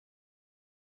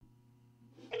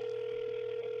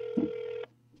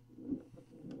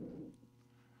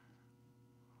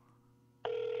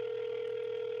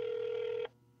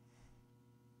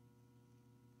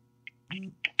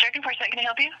Can I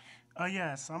help you?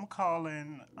 Yes, I'm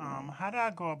calling. How do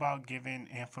I go about giving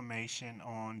information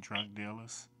on drug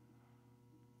dealers?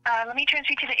 Let me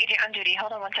transfer you to the agent on duty.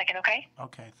 Hold on one second, okay?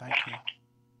 Okay, thank you.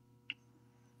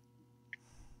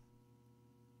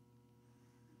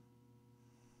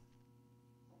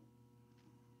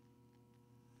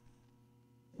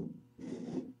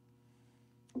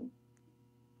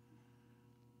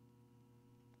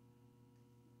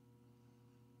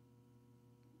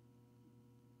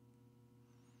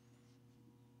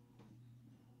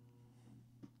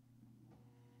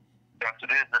 Good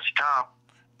afternoon, this is Tom.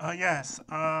 Yes.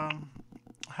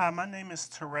 Hi, my name is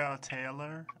Terrell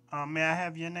Taylor. May I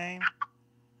have your name?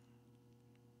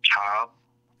 Tom,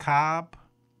 Cobb.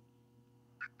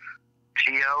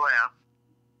 Tom.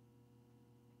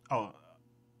 Oh,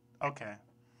 okay.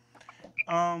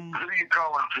 Who are you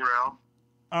calling, Terrell?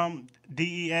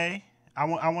 DEA. I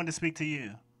want to speak to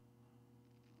you.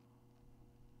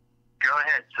 Go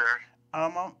ahead, sir.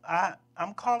 I'm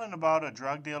calling about a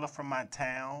drug dealer from my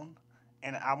town,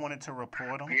 and I wanted to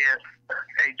report him. Yes.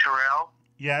 Hey, Terrell,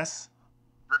 Yes.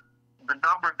 the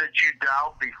number that you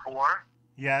dialed before,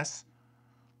 Yes.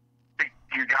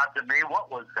 you got to me. What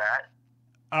was that?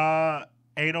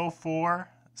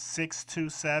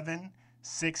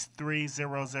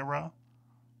 804-627-6300.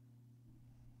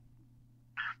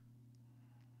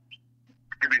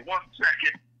 Give me 1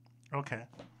 second, Okay.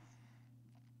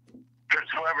 because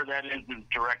whoever that is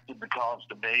directed the calls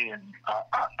to me, and I'm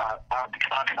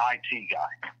an IT guy.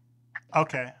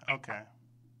 Okay.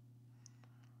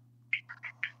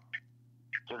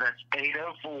 So that's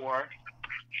 804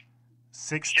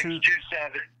 62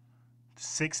 627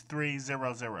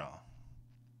 6300.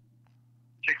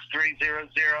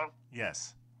 6300.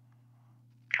 Yes.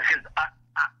 Because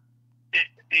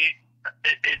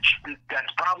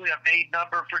that's probably a made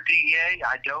number for DEA.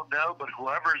 I don't know, but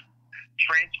whoever's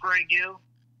transferring you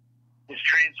is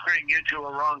transferring you to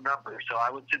a wrong number. So I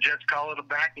would suggest calling them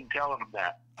back and telling them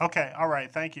that. Okay. All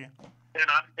right. Thank you. And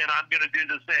I'm going to do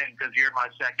the same because you're my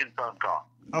second phone call.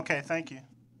 Okay. Thank you.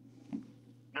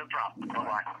 No problem.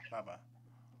 Bye-bye. Bye-bye.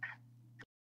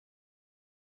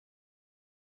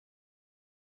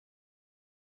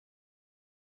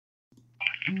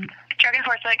 Drug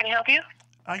enforcement, can I help you?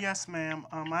 Yes, ma'am.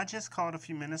 I just called a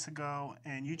few minutes ago,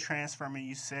 and you transferred me.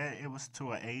 You said it was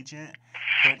to an agent.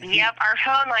 But Yep, our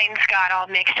phone lines got all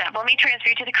mixed up. Let me transfer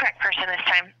you to the correct person this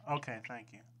time. Okay. Thank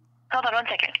you. Hold on one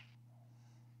second.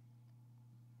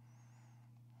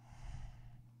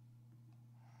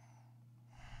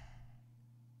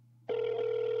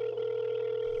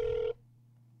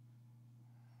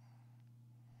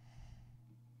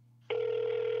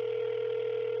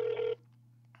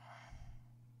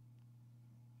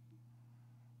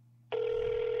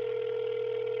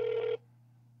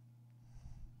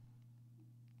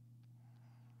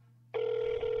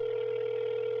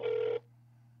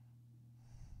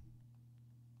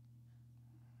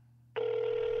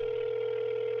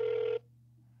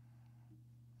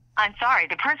 I'm sorry,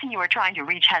 the person you are trying to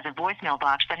reach has a voicemail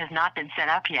box that has not been set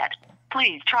up yet.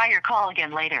 Please try your call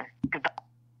again later. Goodbye.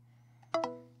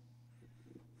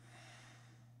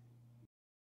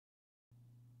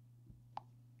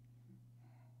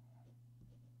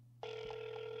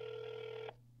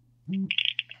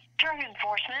 Drug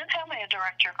enforcement, how may I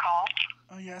direct your call?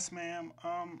 Yes, ma'am.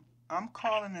 I'm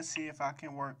calling to see if I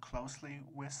can work closely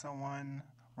with someone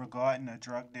regarding a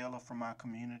drug dealer from my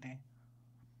community.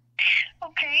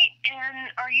 Okay, and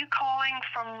are you calling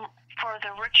for the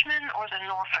Richmond or the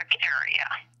Norfolk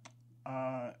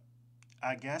area?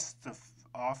 I guess the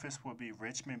office will be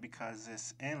Richmond because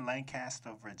it's in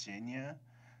Lancaster, Virginia.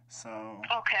 So.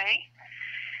 Okay.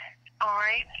 All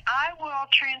right. I will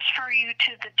transfer you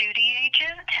to the duty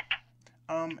agent.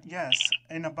 Yes,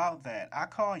 and about that, I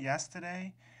called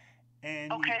yesterday,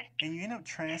 and Okay. you ended up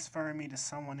transferring me to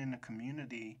someone in the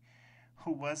community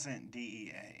who wasn't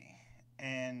DEA,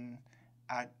 and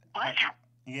What?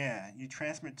 yeah, you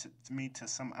transferred me to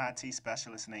some IT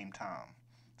specialist named Tom.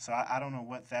 So I don't know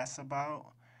what that's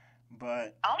about,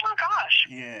 but Oh my gosh.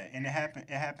 yeah, and it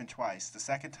happened twice. The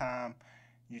second time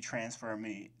you transferred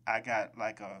me, I got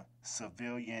like a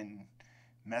civilian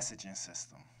messaging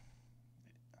system.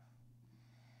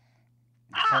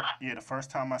 The first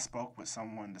time I spoke with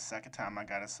someone, the second time I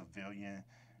got a civilian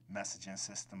messaging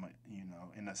system.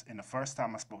 And the first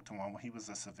time I spoke to one, he was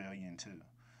a civilian too.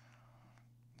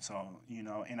 So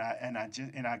and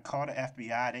I called the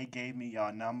FBI. They gave me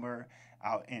your number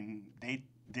out, and they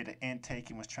did an intake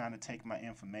and was trying to take my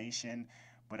information,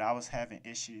 but I was having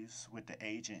issues with the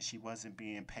agent. She wasn't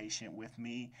being patient with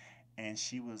me, and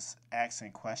she was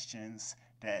asking questions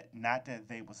that not that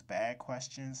they was bad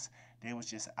questions, they was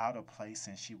just out of place,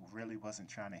 and she really wasn't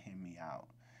trying to hear me out,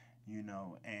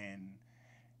 and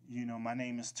my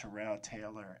name is Terrell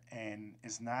Taylor, and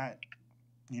it's not,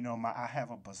 I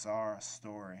have a bizarre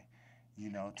story,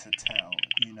 to tell,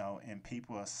 and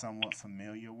people are somewhat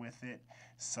familiar with it.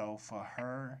 So for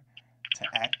her to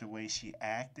act the way she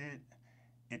acted,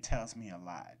 it tells me a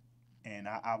lot. And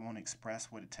I won't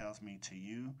express what it tells me to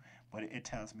you, but it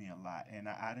tells me a lot. And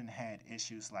I done had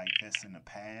issues like this in the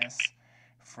past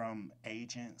from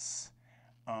agents,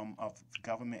 of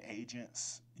government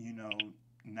agents,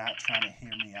 not trying to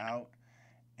hear me out.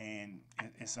 And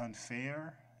it's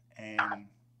unfair, and,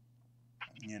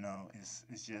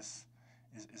 it's just,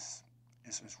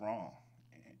 it's wrong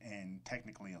and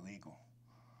technically illegal.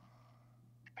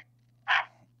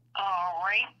 All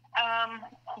right.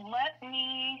 Let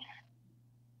me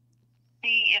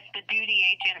see if the duty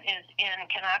agent is in.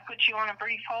 Can I put you on a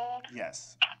brief hold?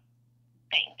 Yes.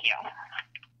 Thank you.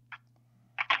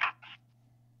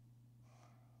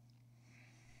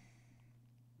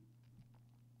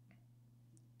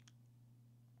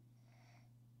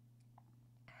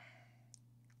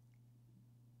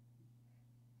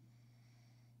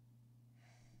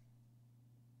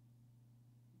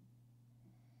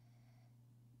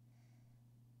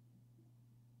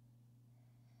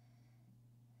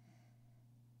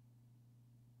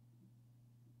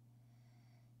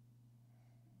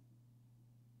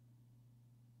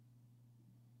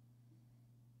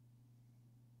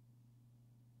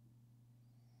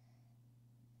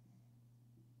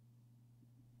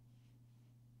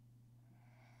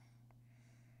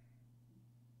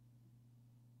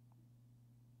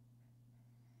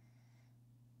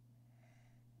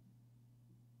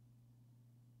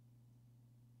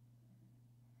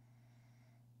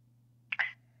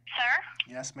 Sir?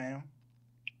 Yes, ma'am.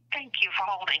 Thank you for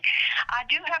holding. I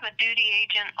do have a duty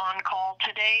agent on call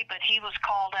today, but he was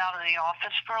called out of the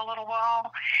office for a little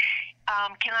while.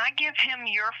 Can I give him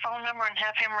your phone number and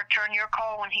have him return your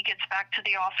call when he gets back to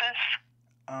the office?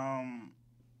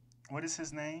 What is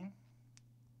his name?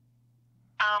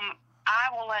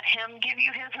 I will let him give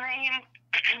you his name,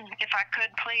 if I could,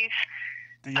 please.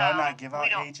 Do y'all not give out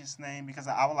agent's name? Because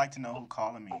I would like to know who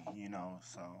calling me,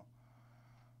 so.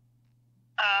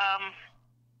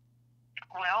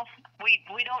 Well,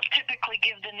 we don't typically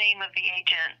give the name of the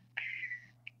agent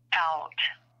out.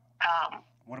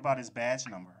 What about his badge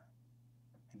number?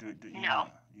 No.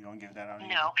 You don't give that out?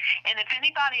 No. And if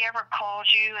anybody ever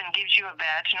calls you and gives you a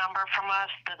badge number from us,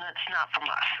 then it's not from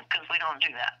us, because we don't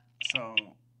do that. So,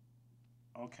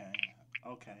 okay.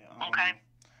 Okay.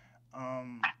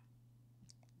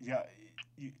 Yeah,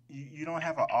 you don't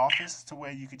have an office to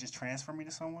where you could just transfer me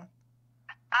to someone?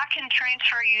 I can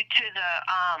transfer you to the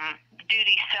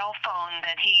duty cell phone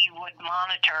that he would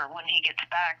monitor when he gets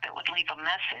back, that would leave a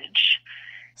message,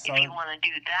 if you want to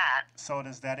do that. So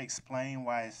does that explain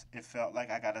why it felt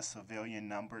like I got a civilian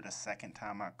number the second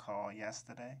time I called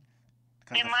yesterday?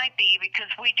 It might be,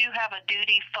 because we do have a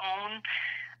duty phone,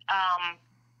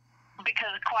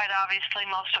 because quite obviously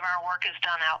most of our work is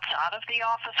done outside of the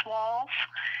office walls,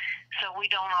 so we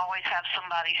don't always have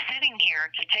somebody sitting here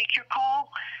to take your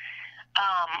call.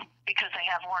 Because they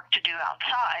have work to do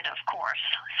outside, of course.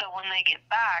 So when they get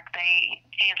back, they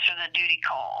answer the duty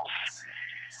calls.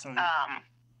 So,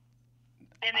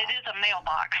 and it is a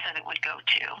mailbox that it would go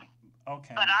to.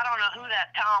 Okay. But I don't know who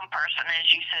that Tom person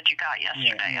is you said you got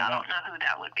yesterday. I don't know who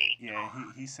that would be. Yeah,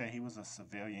 he said he was a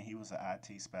civilian. He was an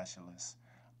IT specialist.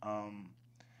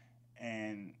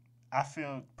 And I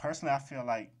feel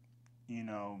like,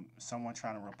 someone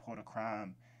trying to report a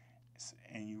crime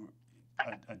and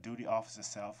a duty officer's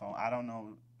cell phone. I don't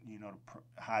know,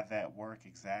 how that work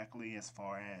exactly as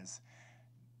far as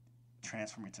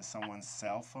transferring to someone's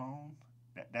cell phone.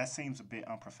 That seems a bit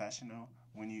unprofessional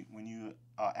when you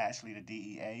are actually the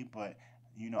DEA, but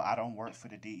I don't work for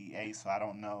the DEA, so I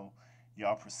don't know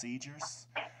y'all procedures.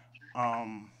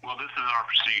 Well, this is our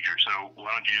procedure, so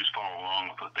why don't you just follow along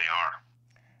with what they are?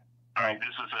 All right, this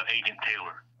is Agent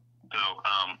Taylor. So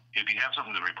if you have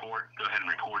something to report, go ahead and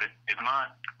report it. If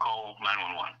not, call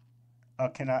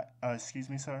 911. Can I, excuse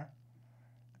me, sir?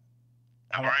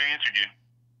 I've already answered you.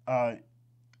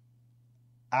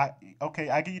 Okay,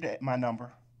 I give you my number.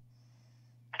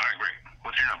 All right, great.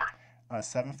 What's your number?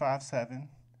 757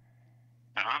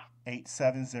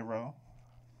 870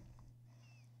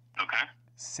 Okay.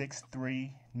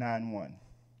 6391.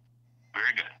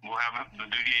 Very good. We'll have the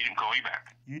duty agent call you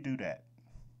back. You do that.